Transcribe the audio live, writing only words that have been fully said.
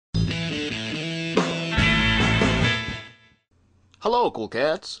Hello, cool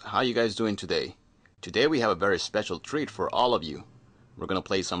cats. How you guys doing today? Today we have a very special treat for all of you. We're gonna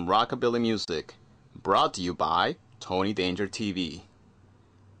play some rockabilly music, brought to you by Tony Danger TV.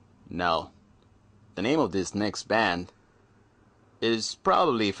 Now, the name of this next band is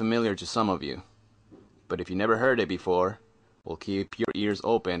probably familiar to some of you, but if you never heard it before, well, keep your ears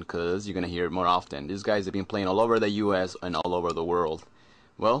open because you're gonna hear it more often. These guys have been playing all over the US and all over the world.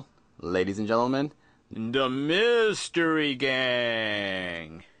 Well, ladies and gentlemen, the Mystery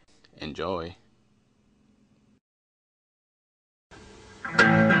Gang. Enjoy.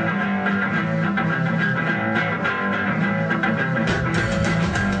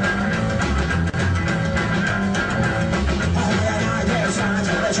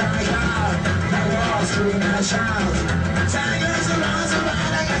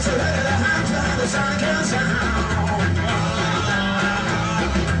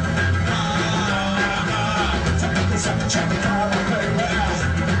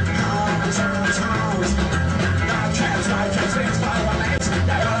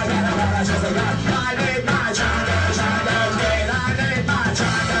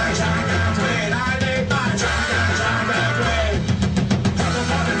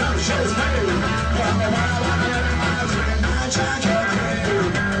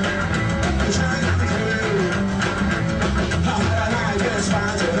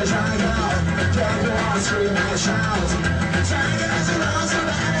 Scream and shout.